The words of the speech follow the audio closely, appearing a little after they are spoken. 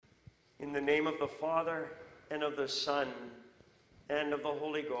In the name of the Father, and of the Son, and of the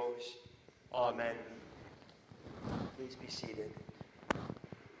Holy Ghost. Amen. Please be seated.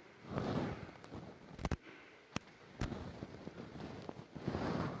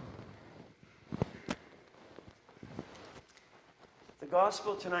 The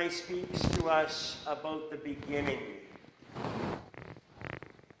Gospel tonight speaks to us about the beginning,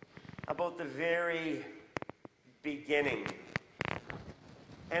 about the very beginning.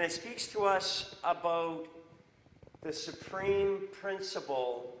 And it speaks to us about the supreme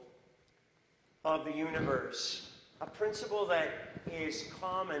principle of the universe, a principle that is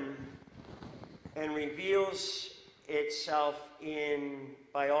common and reveals itself in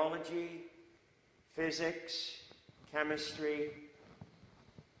biology, physics, chemistry,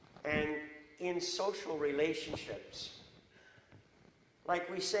 and in social relationships.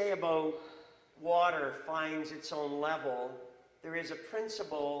 Like we say about water finds its own level, there is a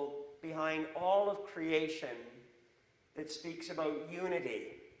principle behind all of creation that speaks about unity.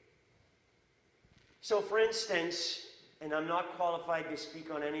 So for instance, and I'm not qualified to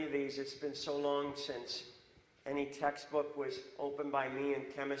speak on any of these, it's been so long since any textbook was opened by me in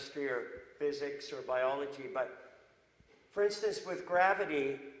chemistry or physics or biology, but for instance with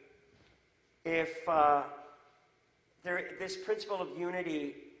gravity, if this principle of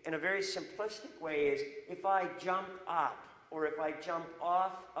unity in a very simplistic way is if I jump up or if I jump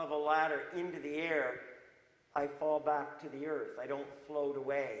off of a ladder into the air, I fall back to the earth. I don't float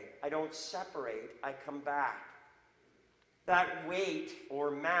away. I don't separate. I come back. That weight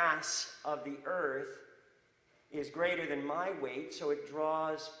or mass of the earth is greater than my weight, so it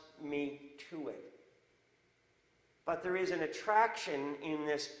draws me to it. But there is an attraction in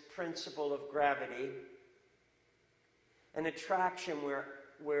this principle of gravity, an attraction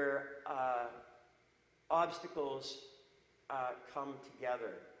where obstacles come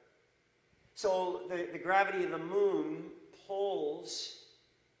together. So the gravity of the moon pulls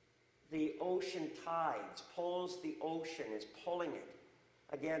the ocean tides, pulls the ocean, is pulling it.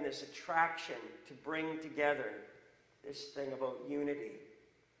 Again, this attraction to bring together this thing about unity.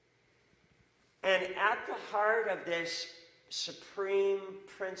 And at the heart of this supreme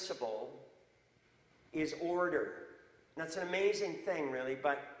principle is order. That's an amazing thing, really,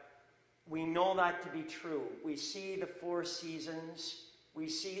 but we know that to be true. We see the four seasons. We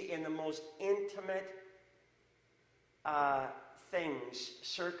see in the most intimate things,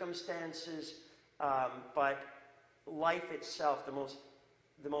 circumstances, but life itself, the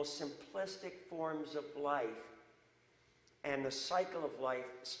most simplistic forms of life and the cycle of life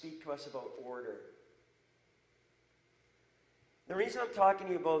speak to us about order. The reason I'm talking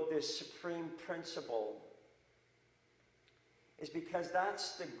to you about this supreme principle is because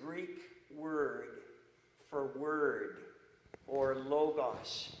that's the Greek word for word or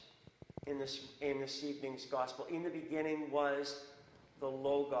logos in this evening's gospel. In the beginning was the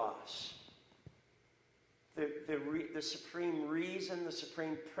logos, the supreme reason, the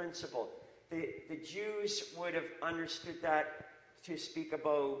supreme principle. The Jews would have understood that to speak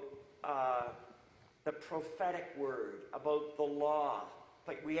about the prophetic word, about the law.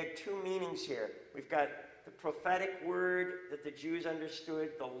 But we had two meanings here. We've got the prophetic word that the Jews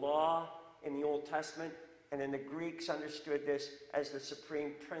understood, the law in the Old Testament, and then the Greeks understood this as the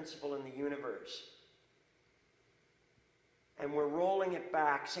supreme principle in the universe. And we're rolling it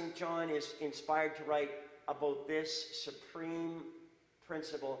back. St. John is inspired to write about this supreme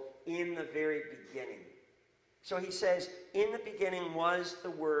principle in the very beginning. So he says, in the beginning was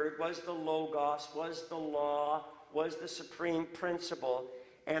the Word, was the Logos, was the law, was the supreme principle,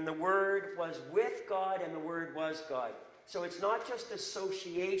 and the Word was with God, and the Word was God. So it's not just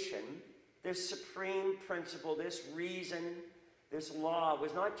association. This supreme principle, this reason, this law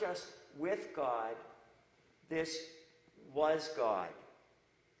was not just with God, this was God.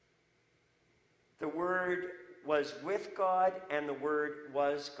 The Word was with God, and the Word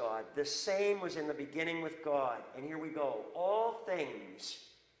was God. The same was in the beginning with God. And here we go. All things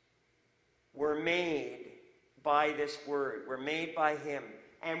were made by this Word, were made by Him.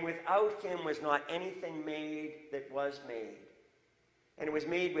 And without Him was not anything made that was made. And it was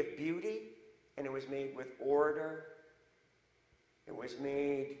made with beauty, and it was made with order. It was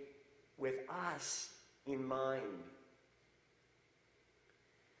made with us in mind.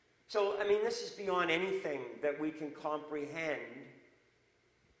 So, I mean, this is beyond anything that we can comprehend.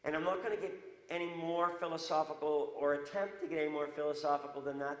 And I'm not going to get any more philosophical or attempt to get any more philosophical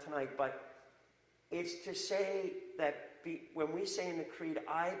than that tonight, but it's to say that when we say in the Creed,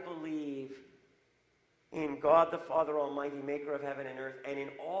 I believe in God the Father Almighty, maker of heaven and earth, and in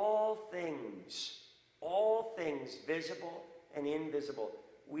all things, visible and invisible,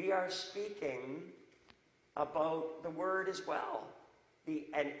 we are speaking about the Word as well,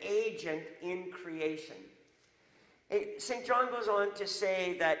 an agent in creation. St. John goes on to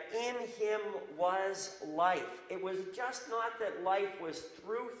say that in him was life. It was just not that life was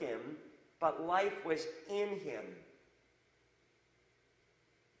through him, but life was in him.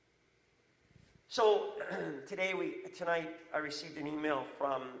 So tonight I received an email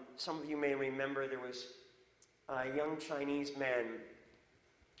from, some of you may remember, there was a young Chinese man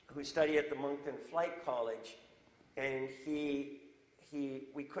who studied at the Moncton Flight College, and we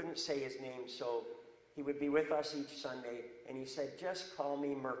couldn't say his name, so he would be with us each Sunday, and he said, just call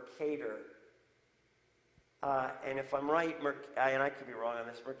me Mercator. And if I'm right, and I could be wrong on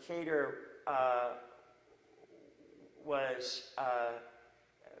this, Mercator was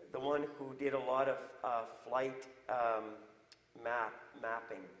the one who did a lot of flight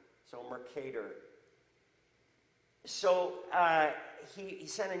mapping. So Mercator. So he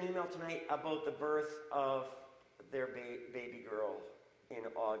sent an email tonight about the birth of their baby girl in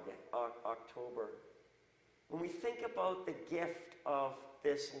October. When we think about the gift of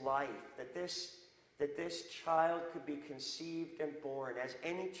this life, that this child could be conceived and born as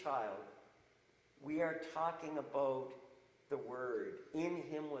any child, we are talking about the Word. In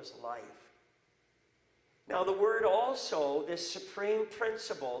him was life. Now the Word also, this supreme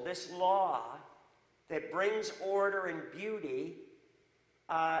principle, this law that brings order and beauty,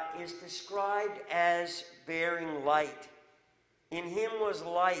 is described as bearing light. In him was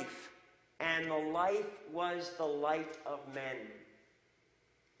life, and the life was the light of men.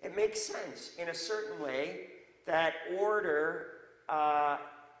 It makes sense in a certain way that order,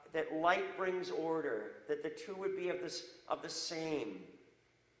 that light brings order, that the two would be of the same.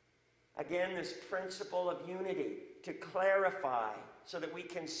 Again, this principle of unity to clarify so that we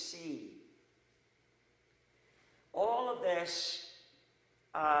can see.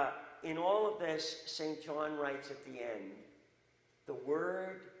 In all of this, St. John writes at the end, the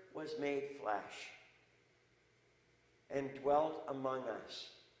Word was made flesh and dwelt among us,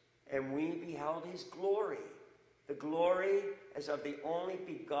 and we beheld his glory, the glory as of the only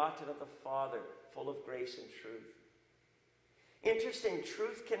begotten of the Father, full of grace and truth. Interesting,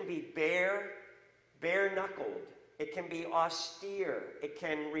 truth can be bare-knuckled. It can be austere. It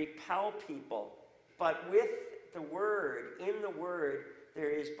can repel people. But with the Word, in the Word, there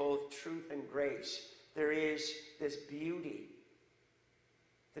is both truth and grace. There is this beauty.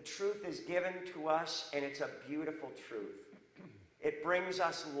 The truth is given to us, and it's a beautiful truth. It brings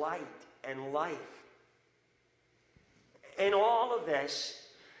us light and life. In all of this,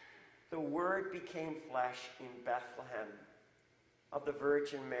 the Word became flesh in Bethlehem of the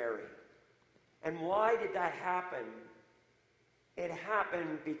Virgin Mary. And why did that happen? It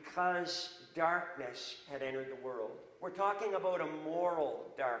happened because darkness had entered the world. We're talking about a moral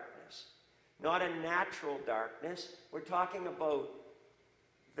darkness, not a natural darkness. We're talking about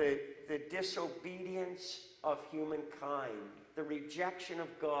the disobedience of humankind, the rejection of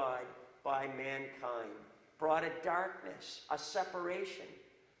God by mankind, brought a darkness, a separation.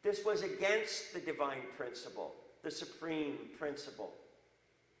 This was against the divine principle, the supreme principle.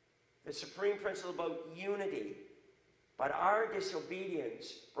 The supreme principle about unity. But our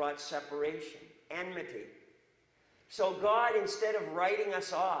disobedience brought separation, enmity. So God, instead of writing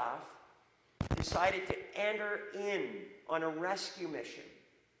us off, decided to enter in on a rescue mission.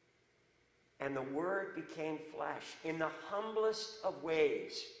 And the Word became flesh in the humblest of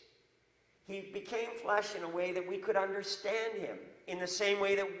ways. He became flesh in a way that we could understand him. In the same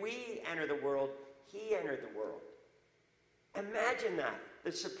way that we enter the world, he entered the world. Imagine that.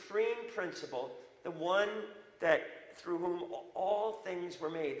 The supreme principle, the one that through whom all things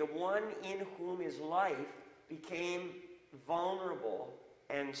were made, the one in whom is life, became vulnerable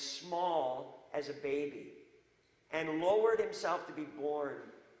and small as a baby and lowered himself to be born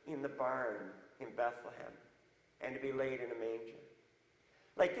in the barn in Bethlehem and to be laid in a manger.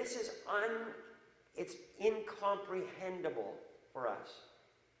 Like, this is it's incomprehensible for us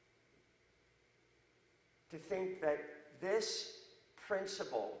to think that this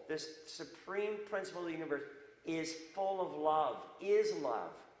principle, this supreme principle of the universe, is full of love, is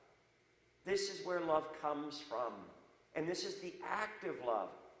love. This is where love comes from. And this is the active love,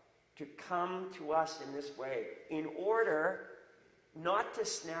 to come to us in this way, in order not to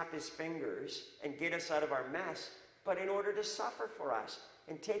snap his fingers and get us out of our mess, but in order to suffer for us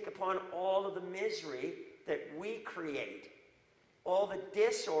and take upon all of the misery that we create, all the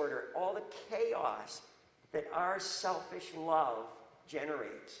disorder, all the chaos that our selfish love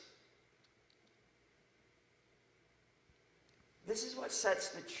generates. This is what sets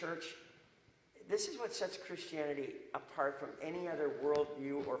the church, this is what sets Christianity apart from any other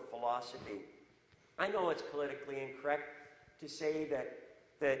worldview or philosophy. I know it's politically incorrect to say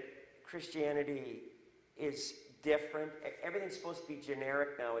that Christianity is different. Everything's supposed to be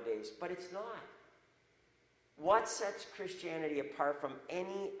generic nowadays, but it's not. What sets Christianity apart from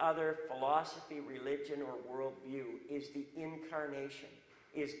any other philosophy, religion, or worldview is the incarnation,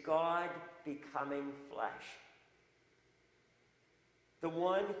 is God becoming flesh. The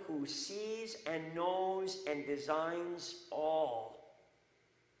one who sees and knows and designs all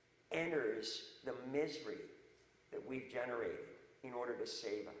enters the misery that we've generated in order to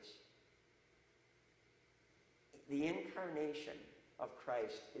save us. The incarnation of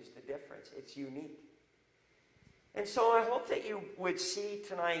Christ is the difference. It's unique. And so I hope that you would see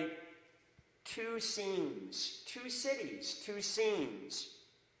tonight two scenes, two cities, two scenes,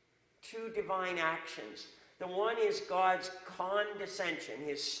 two divine actions. The one is God's condescension,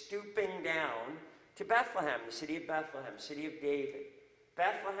 his stooping down to Bethlehem, the city of Bethlehem, city of David.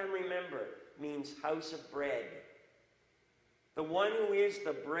 Bethlehem, remember, means house of bread. The one who is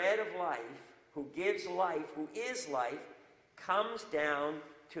the bread of life, who gives life, who is life, comes down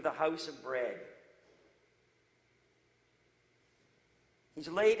to the house of bread. He's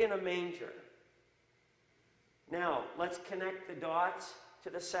laid in a manger. Now, let's connect the dots to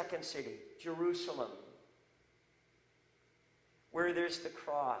the second city, Jerusalem, where there's the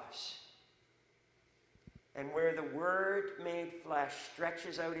cross, and where the Word made flesh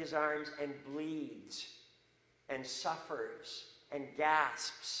stretches out his arms and bleeds, and suffers, and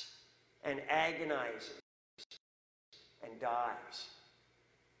gasps, and agonizes, and dies,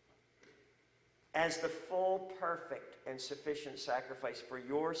 as the full, perfect, and sufficient sacrifice for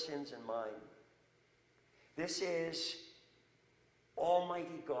your sins and mine. This is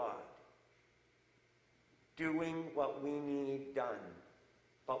Almighty God doing what we need done,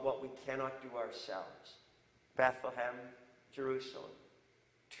 but what we cannot do ourselves. Bethlehem, Jerusalem.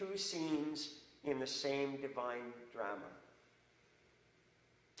 Two scenes in the same divine drama.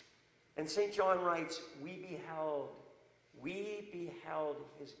 And St. John writes, we beheld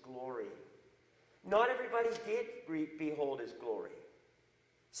his glory. Not everybody did behold his glory.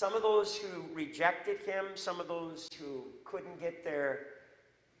 Some of those who rejected him, some of those who couldn't get their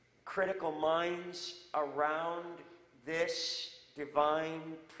critical minds around this divine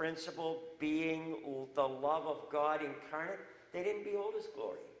principle being the love of God incarnate, they didn't behold his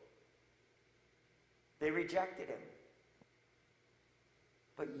glory. They rejected him.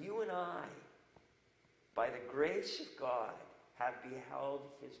 But you and I, by the grace of God, have beheld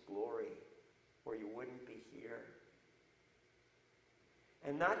his glory, or you wouldn't be here.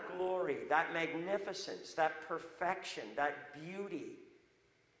 And that glory, that magnificence, that perfection, that beauty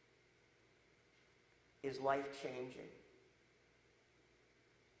is life-changing.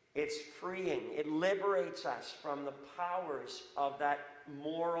 It's freeing. It liberates us from the powers of that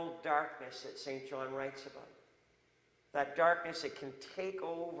moral darkness that St. John writes about. That darkness that can take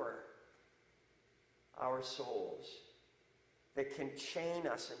over our souls, that can chain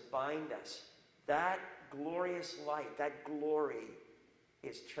us and bind us. That glorious light, that glory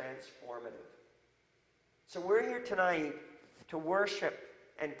is transformative. So we're here tonight to worship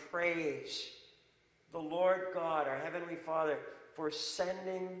and praise the Lord God, our Heavenly Father, for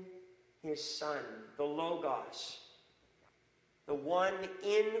sending his Son, the Logos, the one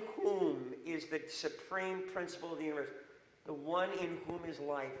in whom is the supreme principle of the universe, the one in whom is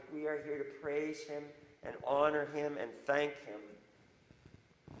life. We are here to praise him and honor him and thank him,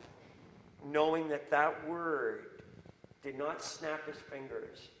 knowing that that word did not snap his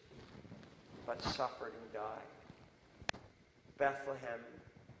fingers, but suffered and died. Bethlehem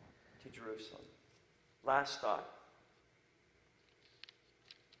to Jerusalem. Last thought.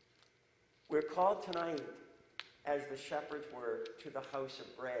 We're called tonight, as the shepherds were, to the house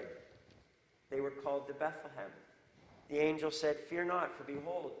of bread. They were called to Bethlehem. The angel said, "Fear not, for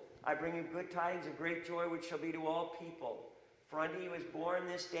behold, I bring you good tidings of great joy, which shall be to all people. For unto you is born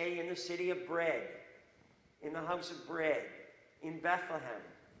this day in the city of bread, in the house of bread, in Bethlehem,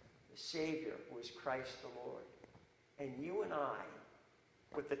 the Savior, who is Christ the Lord." And you and I,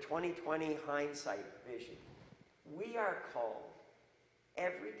 with the 2020 hindsight vision, we are called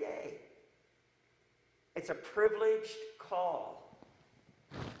every day. It's a privileged call.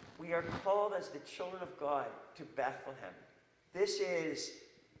 We are called as the children of God to Bethlehem. This is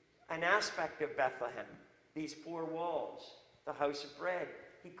an aspect of Bethlehem, these four walls, the house of bread.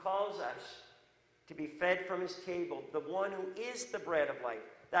 He calls us to be fed from his table, the one who is the bread of life,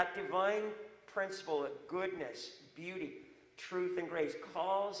 that divine principle of goodness, beauty, truth, and grace.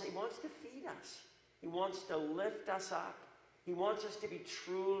 He wants to feed us. He wants to lift us up. He wants us to be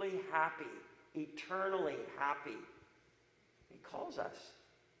truly happy eternally happy. He calls us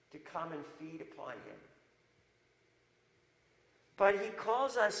to come and feed upon him. But he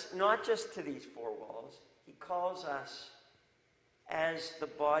calls us not just to these four walls. He calls us as the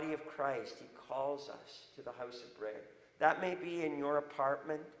body of Christ. He calls us to the house of bread. That may be in your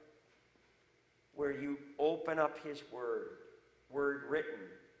apartment, where you open up his word written.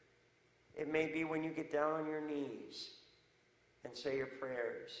 It may be when you get down on your knees and say your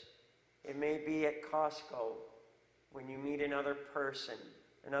prayers. It may be at Costco when you meet another person,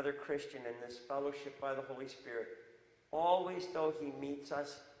 another Christian in this fellowship by the Holy Spirit. Always, though, he meets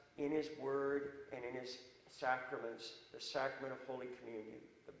us in his word and in his sacraments, the sacrament of Holy Communion,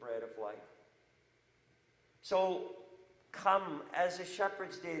 the bread of life. So come, as the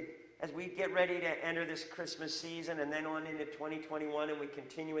shepherds did, as we get ready to enter this Christmas season and then on into 2021 and we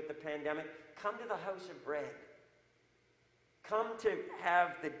continue with the pandemic, come to the house of bread. Come to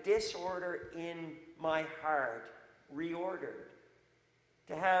have the disorder in my heart reordered.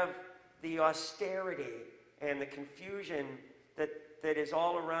 To have the austerity and the confusion that is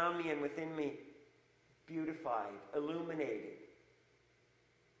all around me and within me beautified, illuminated.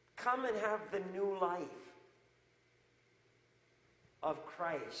 Come and have the new life of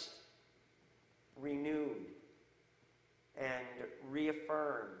Christ renewed and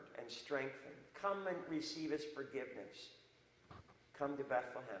reaffirmed and strengthened. Come and receive his forgiveness. Come to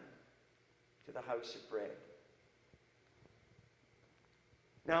Bethlehem, to the house of bread.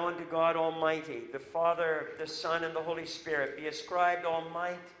 Now unto God Almighty, the Father, the Son, and the Holy Spirit, be ascribed all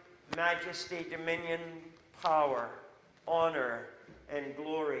might, majesty, dominion, power, honor, and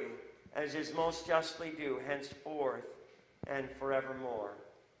glory, as is most justly due, henceforth and forevermore.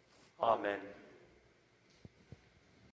 Amen.